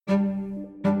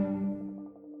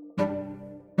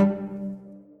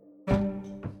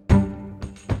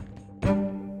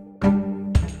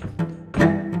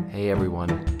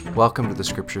Welcome to the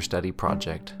Scripture Study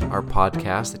Project, our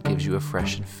podcast that gives you a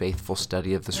fresh and faithful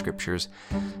study of the Scriptures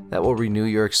that will renew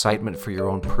your excitement for your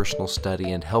own personal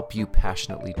study and help you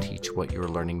passionately teach what you're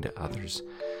learning to others.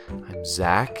 I'm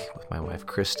Zach with my wife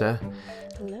Krista.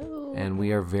 Hello. And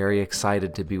we are very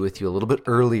excited to be with you a little bit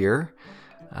earlier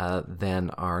than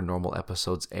our normal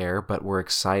episodes air, but we're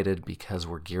excited because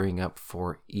we're gearing up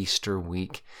for Easter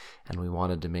week, and we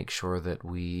wanted to make sure that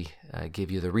we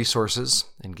give you the resources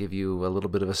and give you a little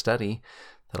bit of a study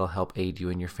that'll help aid you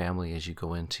and your family as you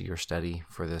go into your study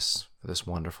for this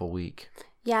wonderful week.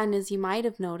 Yeah, and as you might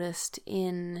have noticed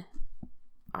in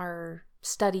our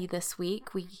study this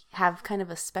week, we have kind of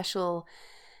a special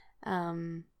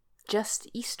just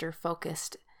Easter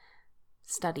focused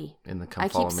study. In the I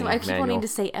keep manual. wanting to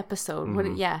say episode.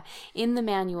 Mm-hmm. In the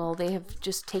manual, they have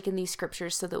just taken these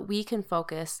scriptures so that we can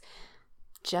focus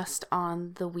just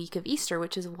on the week of Easter,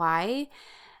 which is why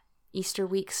Easter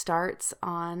week starts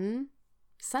on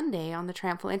Sunday on the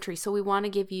triumphal entry. So we want to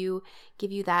give you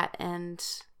that, and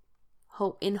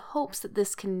in hopes that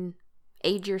this can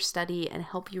aid your study and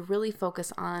help you really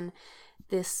focus on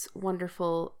this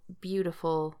wonderful,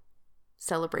 beautiful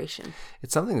celebration.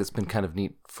 It's something that's been kind of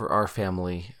neat for our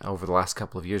family over the last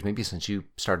couple of years, maybe since you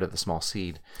started the Small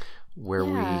Seed, where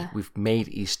we've made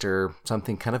Easter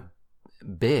something kind of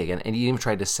big, and you even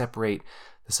tried to separate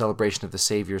the celebration of the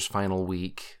Savior's final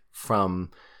week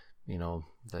from,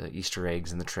 the Easter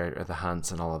eggs and the hunts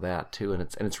and all of that too, and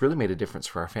it's really made a difference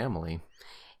for our family.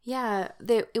 Yeah,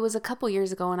 it was a couple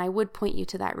years ago, and I would point you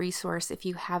to that resource if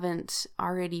you haven't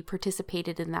already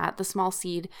participated in that. The Small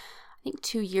Seed, I think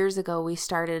 2 years ago, we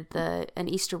started an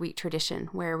Easter week tradition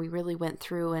where we really went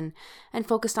through and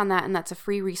focused on that. And that's a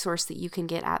free resource that you can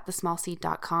get at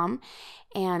thesmallseed.com.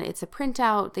 And it's a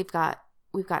printout.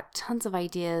 We've got tons of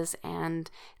ideas and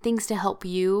things to help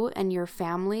you and your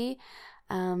family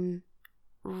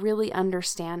really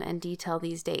understand and detail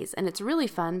these days. And it's really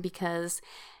fun because,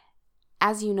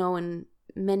 as you know, in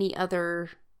many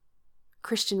other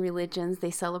Christian religions,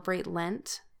 they celebrate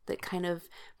Lent, that kind of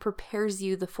prepares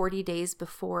you the 40 days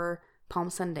before Palm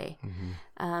Sunday,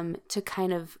 to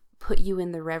kind of put you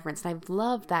in the reverence. And I've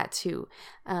loved that too.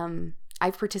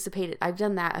 I've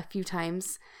done that a few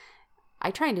times.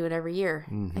 I try and do it every year.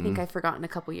 Mm-hmm. I think I've forgotten a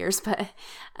couple years, but,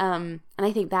 and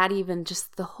I think that even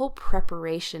just the whole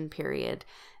preparation period,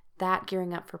 that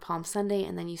gearing up for Palm Sunday,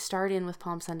 and then you start in with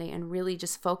Palm Sunday and really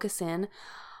just focus in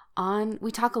on,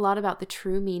 we talk a lot about the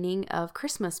true meaning of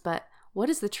Christmas, but what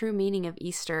is the true meaning of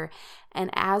Easter? And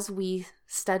as we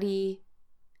study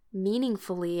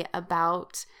meaningfully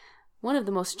about one of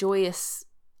the most joyous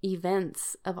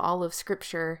events of all of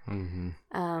Scripture,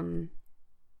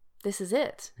 this is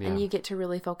it. Yeah. And you get to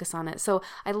really focus on it. So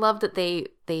I love that they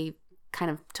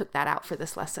kind of took that out for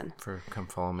this lesson. For Come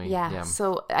Follow Me. Yeah.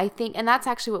 So I think, and that's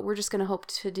actually what we're just going to hope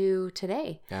to do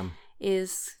today,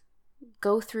 is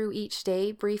go through each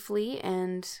day briefly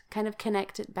and kind of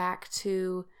connect it back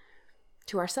to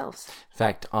ourselves. In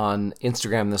fact, on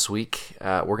Instagram this week,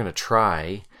 we're going to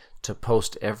try to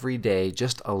post every day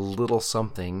just a little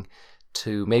something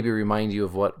to maybe remind you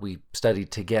of what we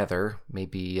studied together,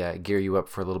 maybe gear you up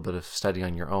for a little bit of study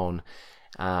on your own,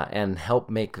 and help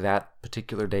make that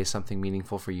particular day something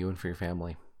meaningful for you and for your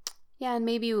family. Yeah, and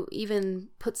maybe even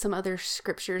put some other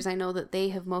scriptures. I know that they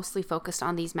have mostly focused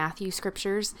on these Matthew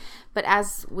scriptures, but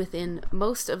as within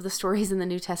most of the stories in the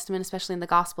New Testament, especially in the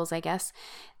Gospels, I guess,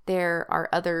 there are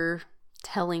other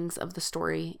tellings of the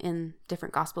story in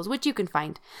different Gospels, which you can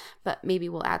find, but maybe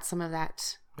we'll add some of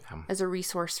that as a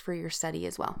resource for your study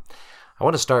as well. I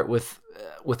want to start with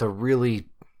a really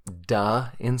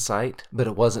insight, but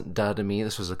it wasn't to me.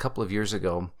 This was a couple of years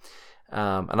ago,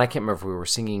 and I can't remember if we were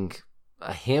singing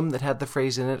a hymn that had the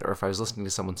phrase in it or if I was listening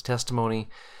to someone's testimony,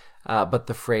 but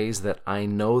the phrase that I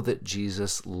know that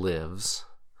Jesus lives,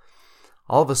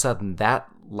 all of a sudden that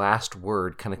last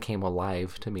word kind of came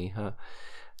alive to me,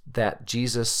 that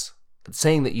Jesus,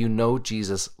 saying that you know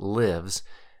Jesus lives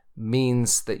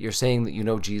means that you're saying that you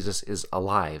know Jesus is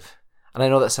alive. And I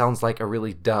know that sounds like a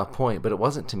really point, but it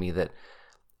wasn't to me.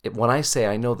 When I say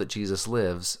I know that Jesus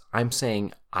lives, I'm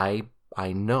saying I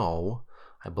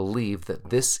believe that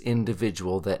this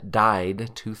individual that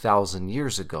died 2,000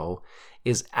 years ago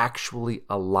is actually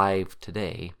alive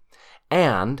today.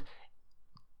 And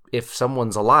if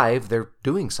someone's alive, they're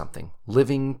doing something.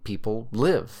 Living people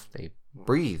live. They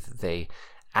breathe, they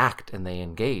act, and they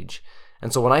engage.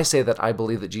 And so when I say that I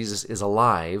believe that Jesus is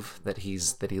alive, that he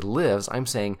lives, I'm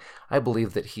saying I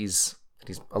believe that he's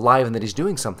alive and that he's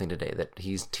doing something today, that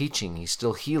he's teaching, he's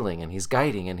still healing, and he's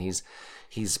guiding, and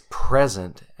he's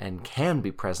present and can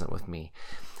be present with me.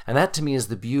 And that to me is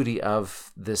the beauty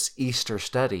of this Easter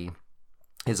study,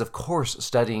 is, of course,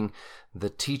 studying the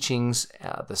teachings,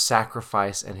 the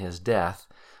sacrifice, and his death.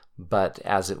 But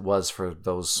as it was for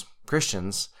those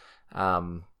Christians,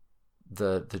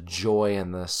 the joy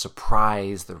and the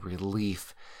surprise, the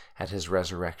relief at his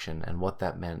resurrection and what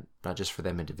that meant, not just for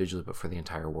them individually, but for the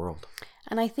entire world.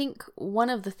 And I think one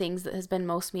of the things that has been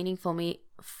most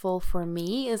meaningful for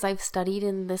me as I've studied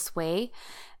in this way,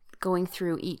 going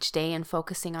through each day and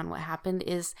focusing on what happened,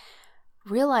 is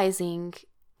realizing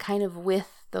kind of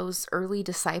with those early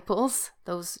disciples,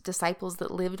 those disciples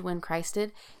that lived when Christ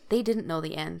did, they didn't know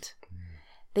the end.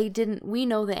 We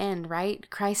know the end, right?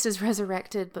 Christ is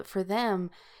resurrected, but for them,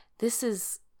 this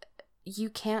is, you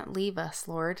can't leave us,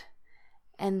 Lord.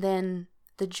 And then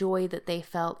the joy that they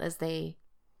felt as they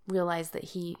realized that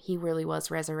he really was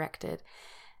resurrected.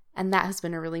 And that has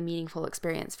been a really meaningful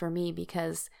experience for me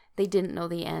because they didn't know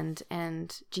the end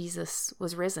and Jesus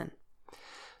was risen.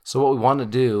 So what we want to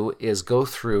do is go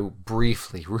through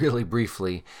briefly, really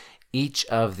briefly, each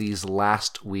of these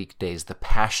last week days, the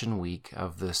Passion Week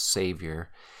of the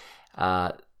Savior.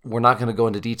 We're not going to go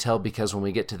into detail because when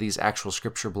we get to these actual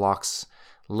scripture blocks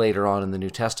later on in the New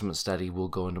Testament study, we'll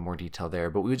go into more detail there.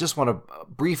 But we just want a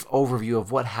brief overview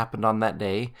of what happened on that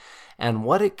day and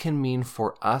what it can mean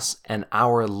for us and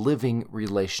our living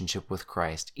relationship with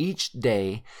Christ. Each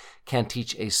day can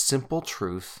teach a simple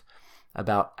truth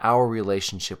about our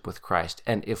relationship with Christ.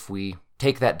 And if we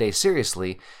take that day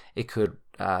seriously, it could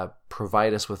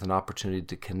provide us with an opportunity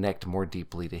to connect more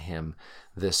deeply to Him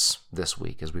this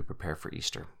week as we prepare for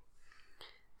Easter.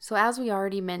 So as we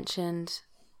already mentioned,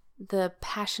 the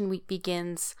Passion Week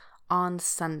begins on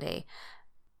Sunday,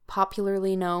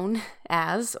 popularly known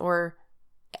as, or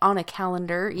on a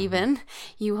calendar even,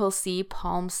 you will see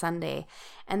Palm Sunday.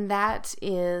 And that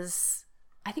is,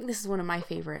 I think this is one of my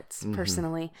favorites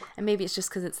personally. And maybe it's just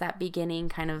because it's that beginning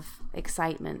kind of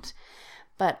excitement.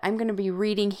 But I'm going to be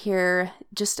reading here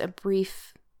just a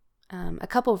brief, a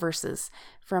couple verses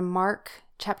from Mark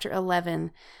chapter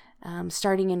 11,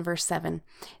 starting in verse 7.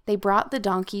 They brought the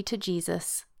donkey to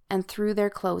Jesus and threw their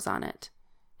clothes on it,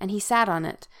 and he sat on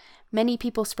it. Many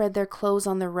people spread their clothes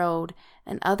on the road,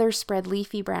 and others spread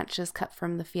leafy branches cut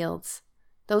from the fields.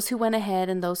 Those who went ahead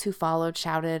and those who followed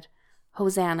shouted,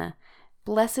 "Hosanna!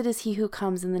 Blessed is he who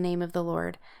comes in the name of the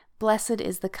Lord. Blessed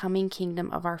is the coming kingdom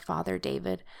of our father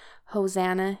David.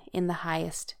 Hosanna in the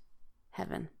highest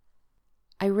heaven."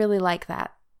 I really like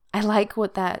that. I like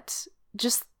what that,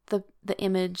 just the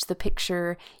image, the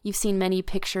picture. You've seen many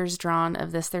pictures drawn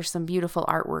of this. There's some beautiful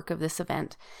artwork of this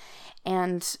event.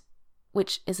 And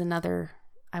which is another,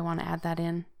 I want to add that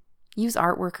in. Use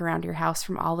artwork around your house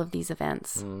from all of these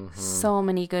events. So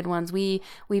many good ones.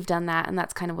 We've done that, and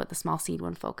that's kind of what the Small Seed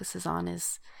one focuses on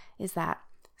is that.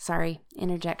 Sorry,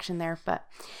 interjection there. But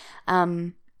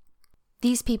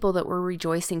these people that were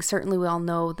rejoicing, certainly we all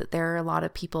know that there are a lot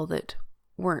of people that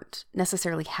weren't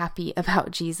necessarily happy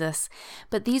about Jesus,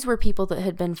 but these were people that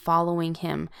had been following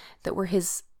him, that were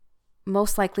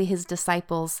most likely his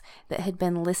disciples, that had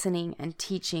been listening and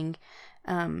teaching,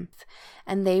 and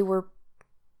they were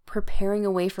preparing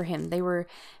a way for him. They were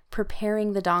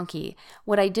preparing the donkey.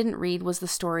 What I didn't read was the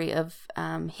story of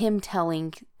him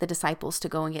telling the disciples to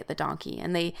go and get the donkey,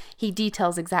 and he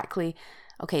details exactly,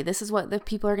 okay, this is what the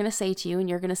people are going to say to you, and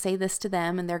you're going to say this to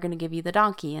them, and they're going to give you the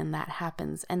donkey, and that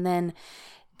happens. And then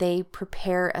they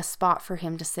prepare a spot for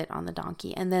him to sit on the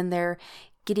donkey, and then they're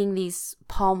getting these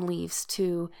palm leaves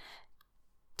to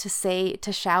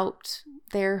shout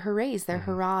their hoorays, their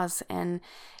hurrahs, and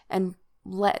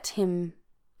let him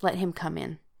come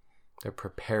in. They're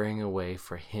preparing a way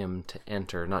for him to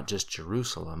enter not just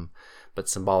Jerusalem, but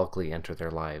symbolically enter their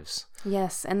lives.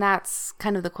 Yes, and that's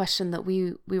kind of the question that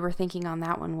we were thinking on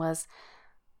that one was,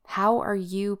 how are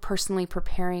you personally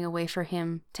preparing a way for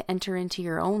him to enter into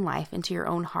your own life, into your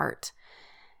own heart?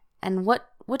 And what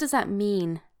does that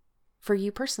mean for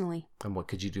you personally? And what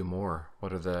could you do more?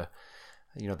 What are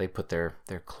they put their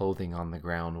clothing on the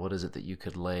ground. What is it that you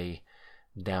could lay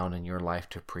down in your life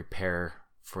to prepare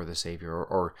for the Savior?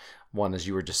 Or one, as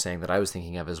you were just saying, that I was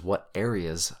thinking of, is what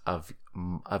areas of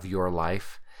your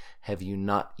life have you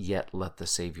not yet let the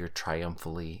Savior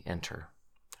triumphantly enter?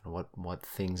 And what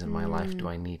things in my life do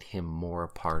I need him more a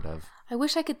part of? I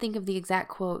wish I could think of the exact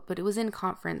quote, but it was in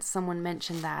conference. Someone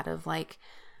mentioned that of like,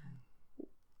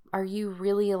 are you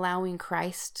really allowing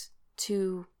Christ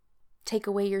to take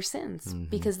away your sins?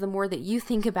 Because the more that you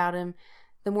think about him,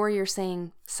 the more you're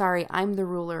saying, sorry, I'm the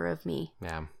ruler of me.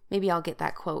 Yeah. Maybe I'll get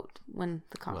that quote when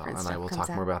the conference and I will comes talk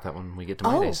out. more about that when we get to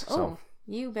my days. So.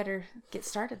 You better get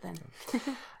started then.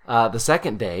 The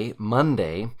second day,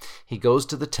 Monday, he goes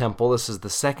to the temple. This is the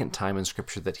second time in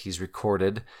Scripture that he's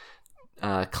recorded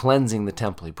cleansing the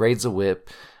temple. He braids a whip,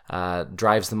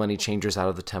 drives the money changers out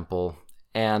of the temple.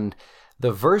 And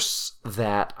the verse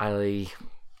that I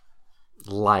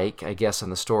like, I guess, in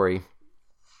the story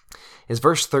is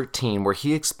verse 13, where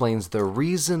he explains the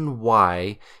reason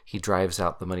why he drives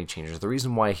out the money changers, the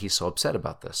reason why he's so upset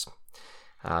about this.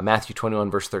 Matthew 21,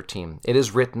 verse 13. It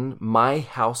is written, "My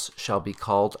house shall be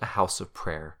called a house of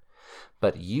prayer,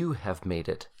 but you have made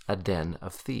it a den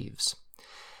of thieves."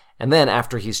 And then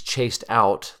after he's chased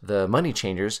out the money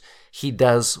changers, he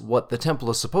does what the temple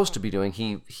is supposed to be doing.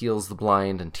 He heals the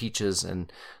blind and teaches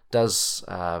and does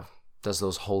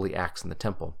those holy acts in the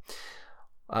temple.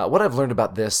 What I've learned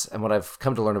about this and what I've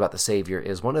come to learn about the Savior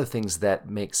is one of the things that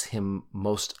makes him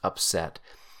most upset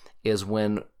is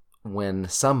when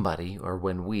somebody or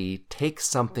when we take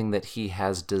something that he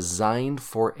has designed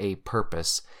for a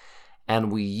purpose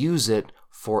and we use it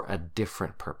for a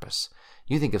different purpose.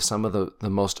 You think of some of the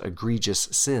most egregious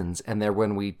sins, and they're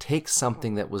when we take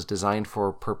something that was designed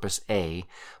for purpose A,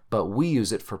 but we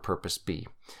use it for purpose B.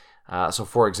 So,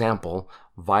 for example,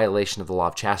 violation of the law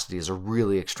of chastity is a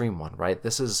really extreme one, right?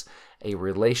 This is a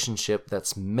relationship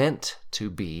that's meant to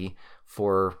be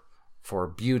for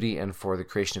beauty and for the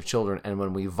creation of children, and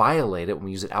when we violate it, when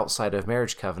we use it outside of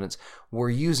marriage covenants, we're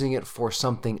using it for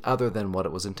something other than what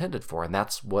it was intended for, and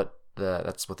that's what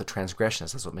the transgression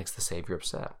is. That's what makes the Savior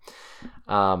upset.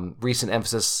 Recent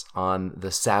emphasis on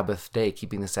the Sabbath day,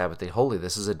 keeping the Sabbath day holy.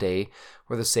 This is a day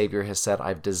where the Savior has said,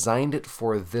 I've designed it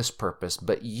for this purpose,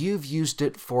 but you've used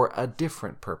it for a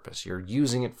different purpose. You're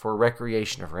using it for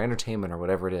recreation or for entertainment or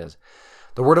whatever it is.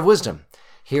 The word of wisdom.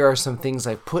 Here are some things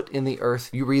I've put in the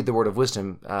earth. You read the word of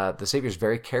wisdom. The Savior is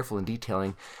very careful in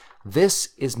detailing. This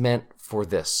is meant for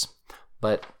this.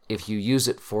 But if you use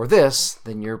it for this,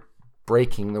 then you're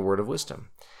breaking the word of wisdom.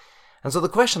 And so the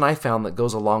question I found that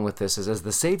goes along with this is, as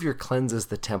the Savior cleanses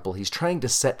the temple, he's trying to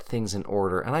set things in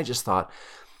order. And I just thought,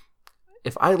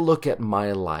 if I look at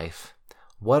my life,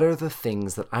 what are the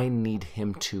things that I need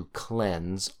him to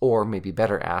cleanse? Or maybe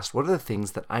better asked, what are the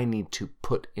things that I need to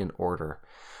put in order?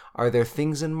 Are there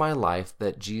things in my life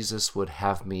that Jesus would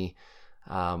have me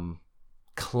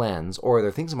cleanse? Or are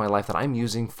there things in my life that I'm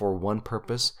using for one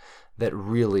purpose that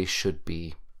really should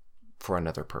be for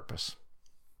another purpose?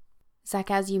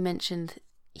 Zach, as you mentioned,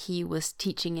 he was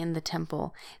teaching in the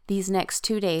temple. These next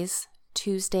 2 days,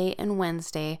 Tuesday and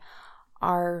Wednesday,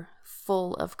 are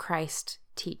full of Christ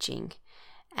teaching.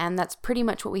 And that's pretty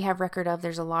much what we have record of.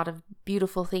 There's a lot of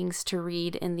beautiful things to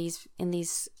read in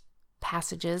these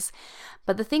passages.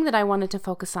 But the thing that I wanted to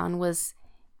focus on was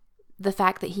the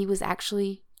fact that he was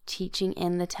actually teaching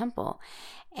in the temple.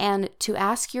 And to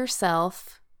ask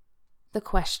ourselves the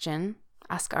question,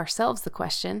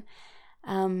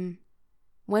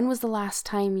 when was the last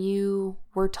time you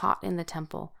were taught in the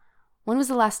temple? When was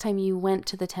the last time you went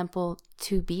to the temple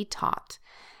to be taught,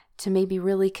 to maybe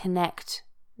really connect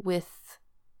with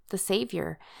the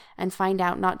Savior and find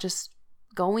out not just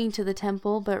going to the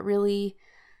temple, but really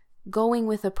going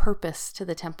with a purpose to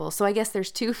the temple? So I guess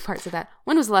there's two parts of that.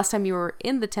 When was the last time you were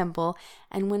in the temple,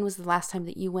 and when was the last time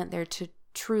that you went there to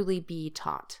truly be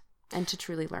taught and to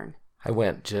truly learn? I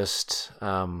went just,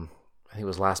 I think it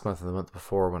was last month or the month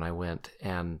before when I went,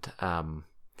 and I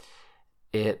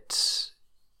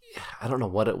don't know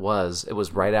what it was. It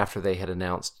was right after they had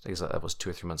announced, I guess that was 2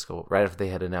 or 3 months ago, right after they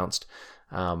had announced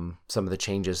some of the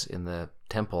changes in the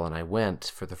temple, and I went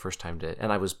for the first time maybe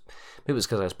it was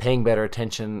because I was paying better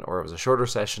attention, or it was a shorter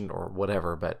session, or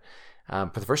whatever, but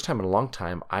for the first time in a long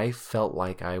time, I felt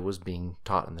like I was being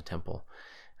taught in the temple.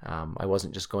 I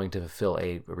wasn't just going to fulfill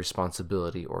a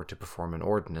responsibility or to perform an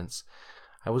ordinance.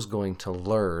 I was going to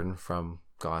learn from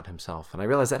God himself. And I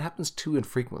realize that happens too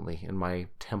infrequently in my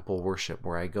temple worship,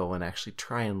 where I go and actually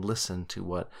try and listen to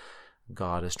what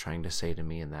God is trying to say to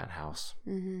me in that house.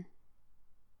 Mm-hmm.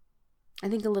 I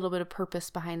think a little bit of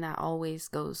purpose behind that always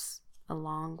goes a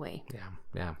long way.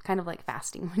 Yeah. Kind of like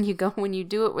fasting. When you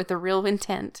do it with a real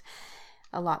intent,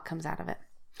 a lot comes out of it.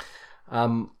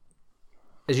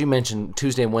 As you mentioned,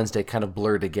 Tuesday and Wednesday kind of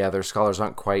blur together. Scholars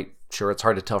aren't quite sure. It's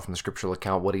hard to tell from the scriptural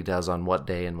account what he does on what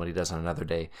day and what he does on another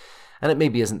day. And it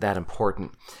maybe isn't that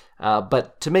important.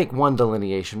 But to make one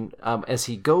delineation, as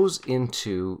he goes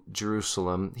into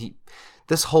Jerusalem,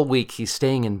 this whole week he's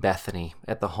staying in Bethany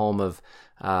at the home of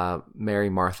Mary,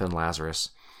 Martha, and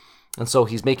Lazarus. And so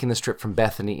he's making this trip from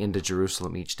Bethany into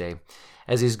Jerusalem each day.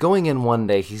 As he's going in one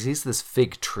day, he sees this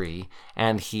fig tree,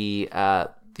 and he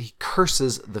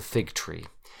curses the fig tree.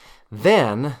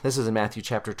 Then, this is in Matthew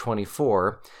chapter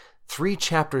 24, 3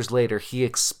 chapters later, he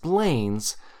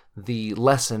explains the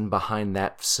lesson behind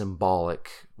that symbolic,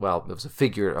 well, it was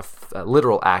a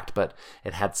literal act, but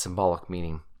it had symbolic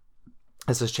meaning.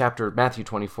 This is Matthew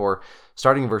 24,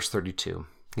 starting in verse 32.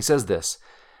 He says this,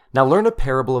 "Now learn a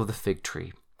parable of the fig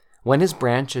tree. When his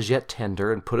branch is yet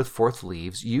tender and putteth forth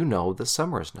leaves, you know that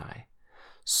summer is nigh.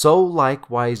 So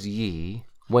likewise ye,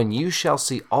 when you shall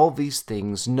see all these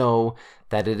things, know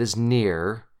that it is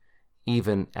near,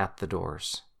 even at the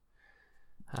doors."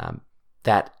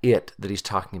 That he's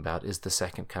talking about is the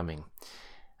second coming.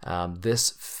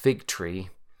 This fig tree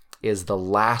is the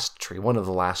last tree, one of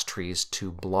the last trees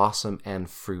to blossom and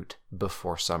fruit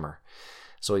before summer.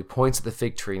 So he points at the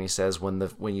fig tree and he says,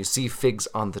 when you see figs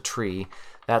on the tree,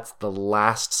 that's the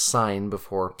last sign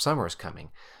before summer is coming.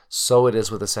 So it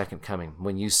is with the second coming.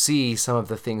 When you see some of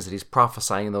the things that he's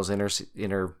prophesying in those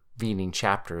intervening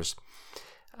chapters,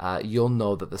 you'll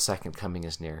know that the second coming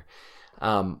is near.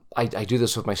 I do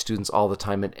this with my students all the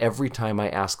time, and every time I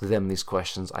ask them these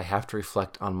questions, I have to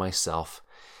reflect on myself,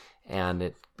 and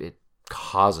it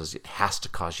has to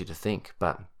cause you to think.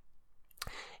 But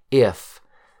if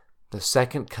the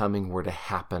second coming were to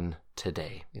happen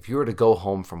today, if you were to go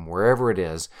home from wherever it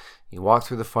is, you walk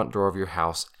through the front door of your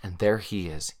house, and there he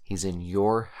is. He's in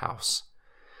your house,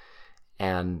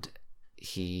 and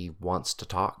he wants to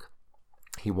talk.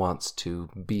 He wants to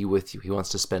be with you. He wants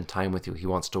to spend time with you. He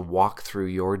wants to walk through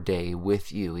your day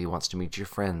with you. He wants to meet your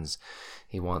friends.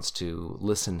 He wants to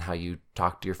listen how you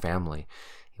talk to your family.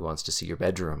 He wants to see your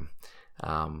bedroom.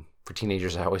 For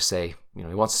teenagers, I always say, he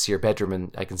wants to see your bedroom,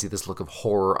 and I can see this look of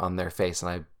horror on their face. And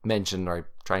I mention, or I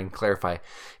try and clarify,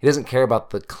 he doesn't care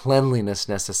about the cleanliness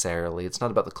necessarily. It's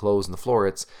not about the clothes and the floor.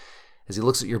 It's as he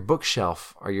looks at your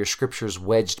bookshelf, are your scriptures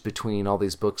wedged between all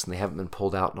these books and they haven't been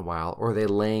pulled out in a while, or are they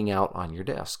laying out on your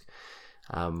desk?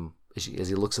 As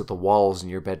he looks at the walls in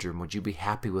your bedroom, would you be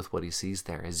happy with what he sees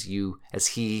there? As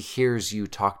he hears you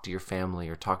talk to your family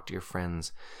or talk to your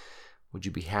friends, would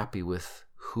you be happy with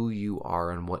who you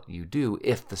are and what you do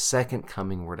if the second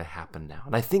coming were to happen now?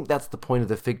 And I think that's the point of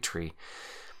the fig tree.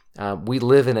 We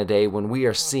live in a day when we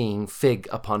are seeing fig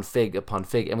upon fig upon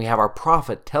fig, and we have our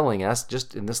prophet telling us,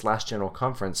 just in this last general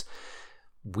conference,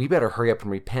 we better hurry up and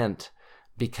repent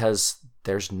because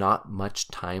there's not much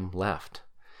time left.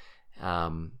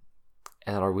 And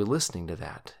are we listening to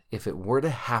that? If it were to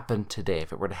happen today,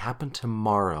 if it were to happen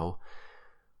tomorrow,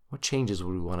 what changes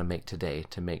would we want to make today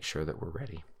to make sure that we're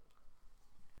ready?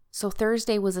 So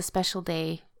Thursday was a special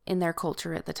day in their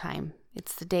culture at the time.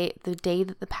 It's the day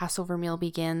that the Passover meal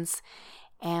begins,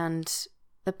 and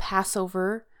the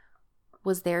Passover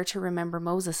was there to remember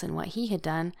Moses and what he had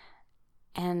done,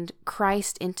 and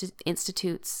Christ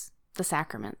institutes the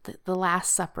sacrament, the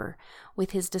Last Supper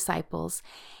with his disciples,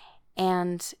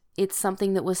 and it's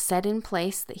something that was set in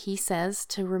place that he says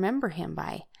to remember him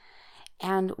by.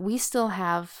 And we still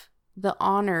have the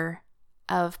honor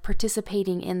of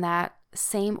participating in that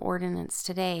same ordinance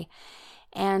today.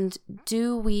 And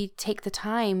do we take the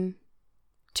time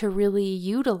to really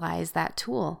utilize that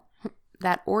tool,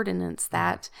 that ordinance,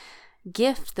 that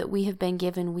gift that we have been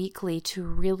given weekly to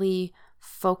really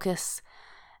focus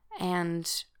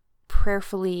and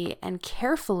prayerfully and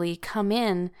carefully come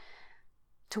in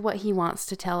to what he wants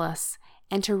to tell us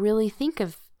and to really think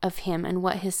of him and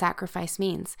what his sacrifice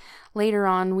means? Later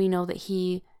on, we know that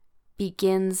he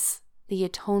begins the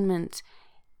atonement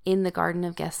in the Garden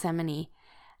of Gethsemane.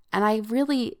 And I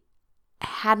really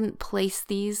hadn't placed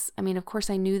these. I mean, of course,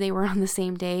 I knew they were on the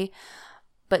same day,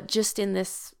 but just in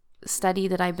this study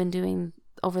that I've been doing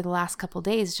over the last couple of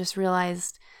days, just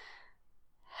realized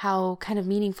how kind of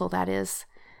meaningful that is,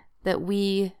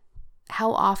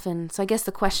 how often. So I guess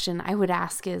the question I would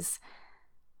ask is,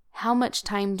 how much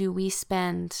time do we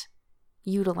spend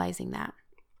utilizing that?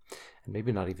 And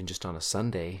maybe not even just on a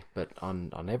Sunday, but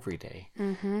on every day.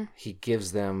 Mm-hmm. He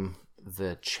gives them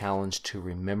the challenge to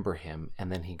remember him,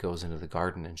 and then he goes into the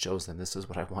garden and shows them, this is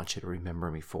what I want you to remember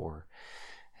me for.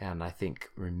 And I think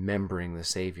remembering the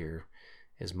Savior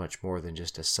is much more than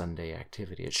just a Sunday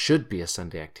activity. It should be a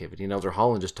Sunday activity. And Elder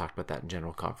Holland just talked about that in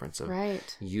General Conference, of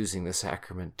using the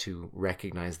sacrament to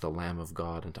recognize the Lamb of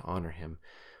God and to honor him.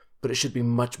 But it should be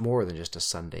much more than just a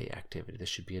Sunday activity. This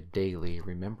should be a daily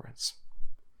remembrance.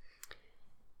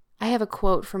 I have a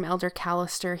quote from Elder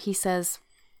Callister. He says,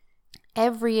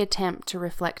 "Every attempt to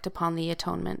reflect upon the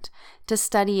atonement, to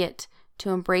study it,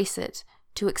 to embrace it,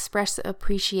 to express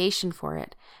appreciation for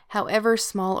it, however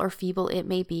small or feeble it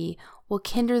may be, will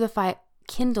kindle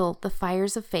the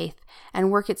fires of faith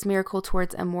and work its miracle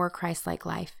towards a more Christ-like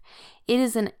life. It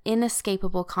is an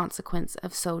inescapable consequence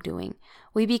of so doing.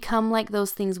 We become like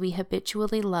those things we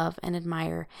habitually love and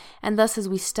admire, and thus as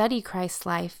we study Christ's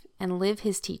life and live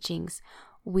his teachings,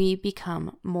 we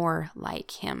become more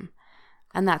like him."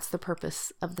 And that's the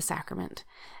purpose of the sacrament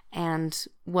and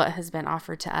what has been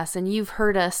offered to us. And you've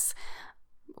heard us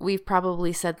we've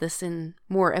probably said this in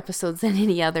more episodes than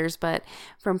any others, but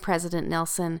from President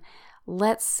Nelson,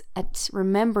 let's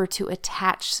remember to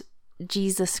attach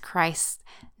Jesus Christ's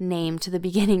name to the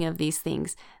beginning of these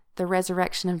things. The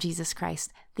resurrection of Jesus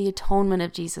Christ, the atonement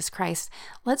of Jesus Christ.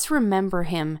 Let's remember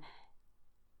him,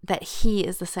 that he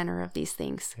is the center of these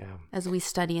things as we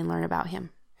study and learn about him.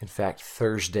 In fact,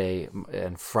 Thursday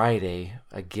and Friday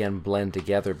again blend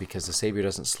together because the Savior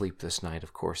doesn't sleep this night,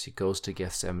 of course. He goes to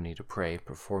Gethsemane to pray,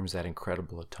 performs that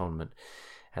incredible atonement,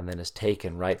 and then is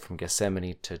taken right from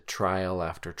Gethsemane to trial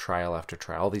after trial after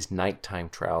trial. All these nighttime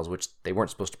trials, which they weren't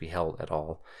supposed to be held at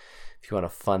all. If you want a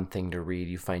fun thing to read,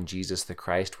 you find Jesus the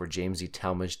Christ, where James E.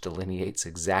 Talmage delineates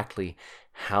exactly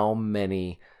how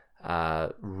many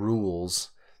rules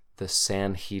the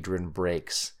Sanhedrin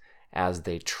breaks as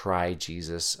they try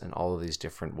Jesus in all of these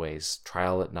different ways.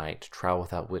 Trial at night, trial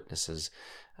without witnesses,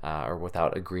 or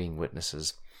without agreeing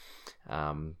witnesses,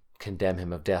 condemn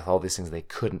him of death, all these things they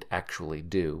couldn't actually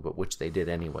do, but which they did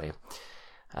anyway.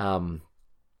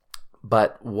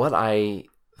 But what I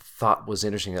thought was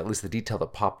interesting, at least the detail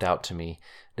that popped out to me,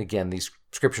 and again, these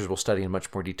scriptures we'll study in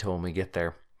much more detail when we get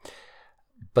there,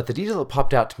 but the detail that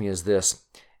popped out to me is this.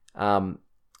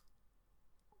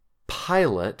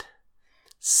 Pilate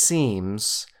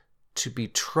seems to be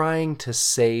trying to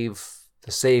save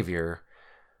the Savior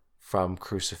from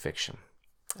crucifixion.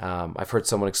 I've heard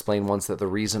someone explain once that the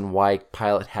reason why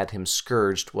Pilate had him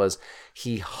scourged was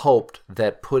he hoped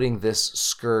that putting this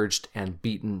scourged and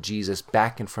beaten Jesus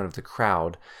back in front of the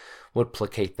crowd would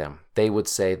placate them. They would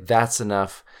say, that's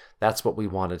enough, that's what we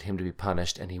wanted, him to be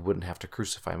punished, and he wouldn't have to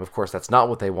crucify him. Of course, that's not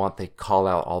what they want. They call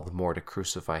out all the more to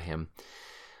crucify him.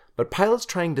 But Pilate's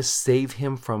trying to save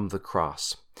him from the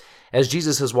cross. As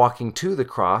Jesus is walking to the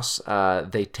cross,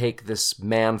 they take this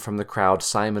man from the crowd,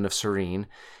 Simon of Cyrene,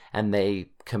 and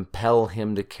they compel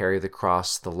him to carry the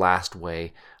cross the last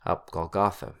way up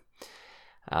Golgotha.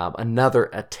 Another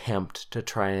attempt to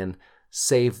try and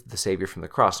save the Savior from the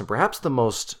cross. And perhaps the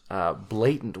most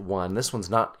blatant one, this one's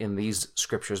not in these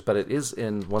scriptures, but it is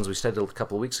in ones we studied a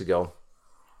couple of weeks ago.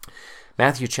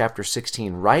 Matthew chapter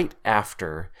 16, right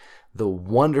after the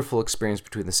wonderful experience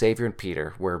between the Savior and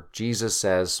Peter, where Jesus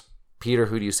says, Peter,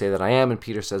 who do you say that I am? And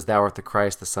Peter says, thou art the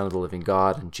Christ, the Son of the living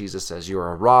God. And Jesus says, you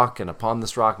are a rock, and upon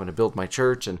this rock I'm going to build my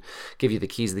church and give you the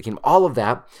keys of the kingdom. All of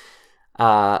that.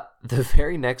 The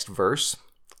very next verse,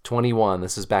 21,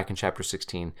 this is back in chapter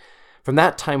 16. From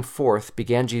that time forth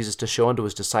began Jesus to show unto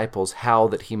his disciples how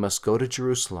that he must go to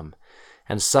Jerusalem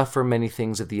and suffer many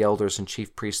things of the elders and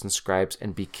chief priests and scribes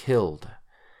and be killed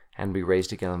and be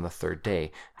raised again on the third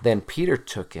day. Then Peter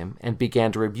took him and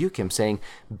began to rebuke him, saying,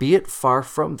 be it far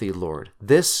from thee, Lord,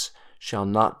 this shall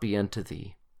not be unto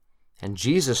thee. And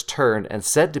Jesus turned and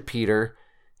said to Peter,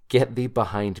 get thee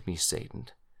behind me, Satan.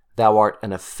 Thou art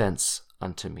an offense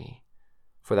unto me,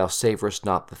 for thou savorest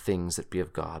not the things that be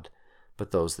of God,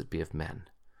 but those that be of men.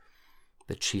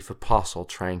 The chief apostle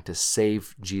trying to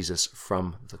save Jesus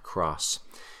from the cross.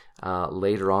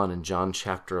 Later on in John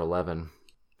chapter 11,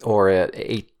 or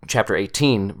chapter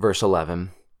 18, verse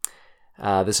 11.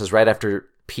 This is right after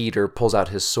Peter pulls out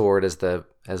his sword as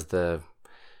the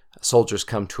soldiers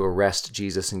come to arrest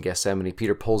Jesus in Gethsemane.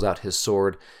 Peter pulls out his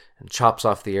sword and chops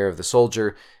off the ear of the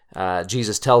soldier.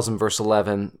 Jesus tells him, verse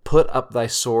 11, put up thy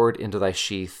sword into thy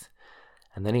sheath.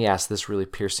 And then he asks this really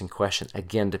piercing question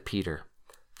again to Peter.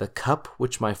 The cup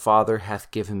which my Father hath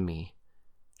given me,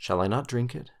 shall I not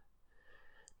drink it?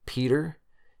 Peter,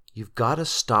 you've got to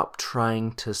stop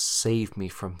trying to save me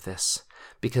from this,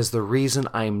 because the reason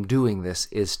I'm doing this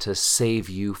is to save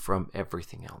you from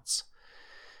everything else.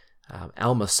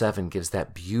 Alma 7 gives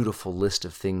that beautiful list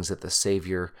of things that the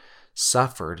Savior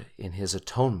suffered in his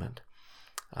atonement.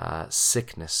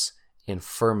 Sickness,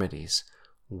 infirmities,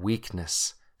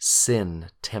 weakness, sin,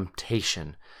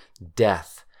 temptation,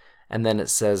 death. And then it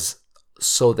says,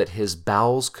 so that his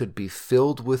bowels could be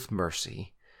filled with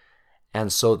mercy,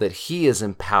 and so that he is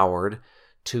empowered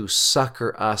to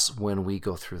succor us when we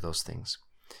go through those things.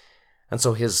 And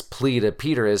so his plea to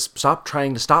Peter is, stop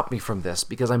trying to stop me from this,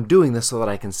 because I'm doing this so that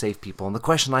I can save people. And the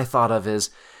question I thought of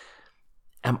is,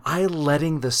 am I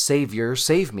letting the Savior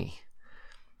save me?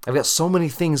 I've got so many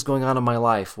things going on in my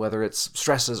life, whether it's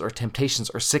stresses or temptations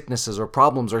or sicknesses or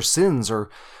problems or sins or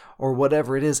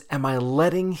whatever it is. Am I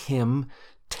letting him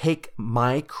take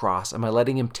my cross? Am I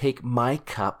letting him take my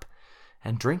cup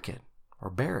and drink it or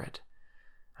bear it?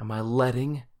 Am I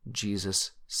letting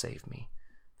Jesus save me?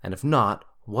 And if not,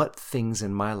 what things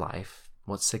in my life,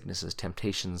 what sicknesses,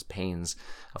 temptations, pains,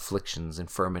 afflictions,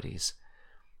 infirmities,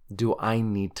 do I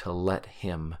need to let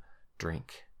him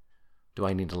drink? Do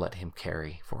I need to let him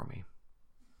carry for me?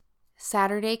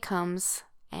 Saturday comes,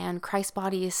 and Christ's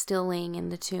body is still laying in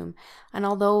the tomb. And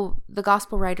although the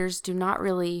gospel writers do not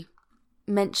really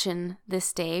mention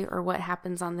this day or what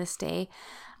happens on this day,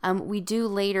 we do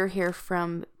later hear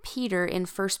from Peter in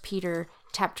 1 Peter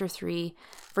chapter 3,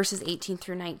 verses 18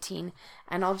 through 19.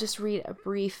 And I'll just read a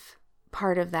brief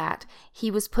part of that.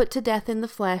 He was put to death in the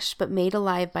flesh, but made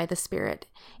alive by the Spirit,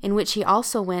 in which he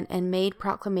also went and made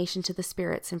proclamation to the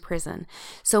spirits in prison.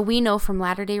 So we know from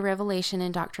Latter-day Revelation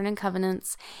and Doctrine and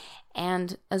Covenants,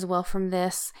 and as well from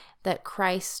this, that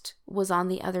Christ was on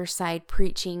the other side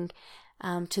preaching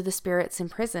to the spirits in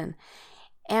prison.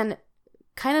 And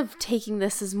kind of taking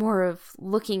this as more of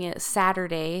looking at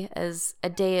Saturday as a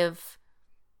day of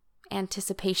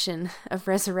anticipation of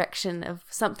resurrection, of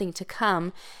something to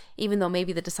come, even though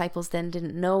maybe the disciples then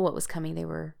didn't know what was coming. They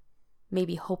were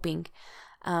maybe hoping.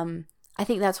 I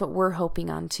think that's what we're hoping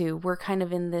on too. We're kind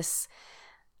of in this,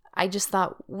 I just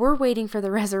thought we're waiting for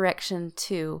the resurrection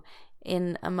too,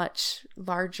 in a much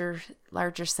larger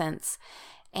sense.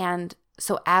 And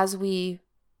so as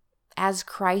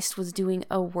Christ was doing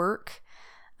a work,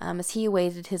 as he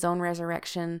awaited his own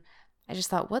resurrection, I just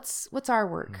thought, what's our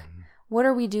work? Mm-hmm. What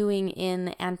are we doing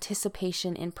in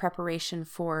anticipation, in preparation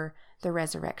for the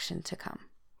resurrection to come?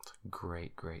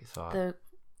 Great thought.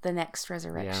 The next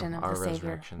resurrection of our the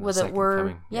Savior. Resurrection, the second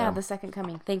coming. The second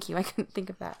coming. Thank you. I couldn't think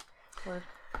of that word.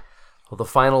 Well, the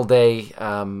final day,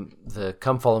 the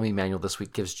Come Follow Me manual this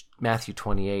week gives Matthew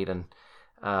 28, and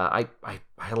I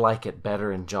like it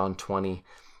better in John 20.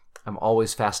 I'm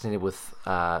always fascinated with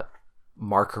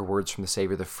marker words from the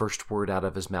Savior. The first word out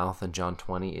of his mouth in John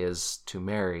 20 is to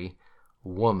Mary,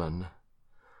 "Woman,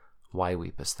 why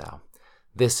weepest thou?"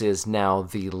 This is now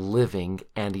the living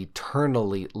and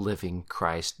eternally living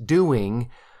Christ doing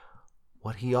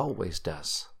what he always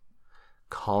does,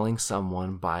 calling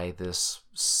someone by this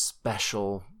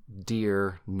special,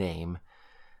 dear name,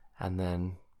 and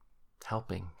then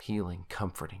helping, healing,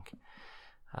 comforting.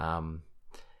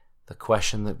 The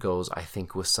question that goes, I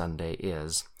think, with Sunday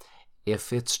is,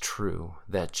 if it's true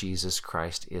that Jesus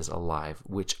Christ is alive,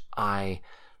 which I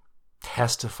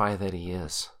testify that he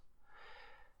is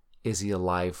he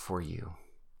alive for you?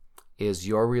 Is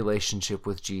your relationship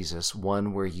with Jesus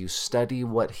one where you study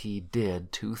what he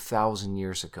did 2,000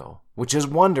 years ago, which is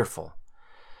wonderful,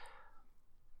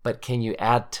 but can you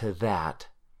add to that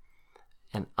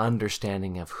an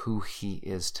understanding of who he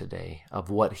is today, of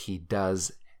what he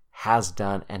does, has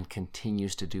done, and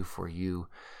continues to do for you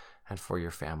and for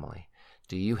your family?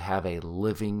 Do you have a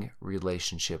living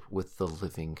relationship with the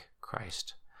living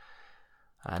Christ?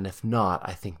 And if not,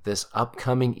 I think this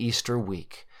upcoming Easter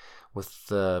week, with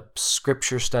the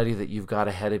scripture study that you've got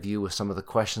ahead of you, with some of the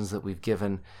questions that we've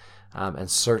given, and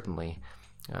certainly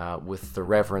with the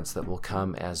reverence that will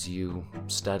come as you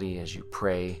study, as you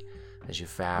pray, as you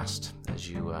fast, as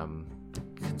you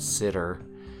consider,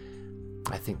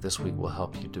 I think this week will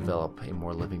help you develop a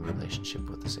more living relationship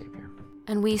with the Savior.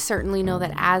 And we certainly know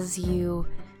that as you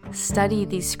study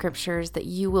these scriptures, that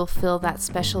you will feel that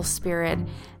special spirit,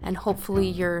 and hopefully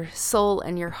your soul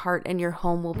and your heart and your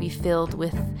home will be filled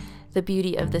with the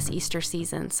beauty of this Easter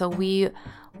season. So we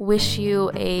wish you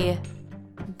a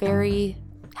very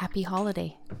happy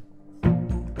holiday.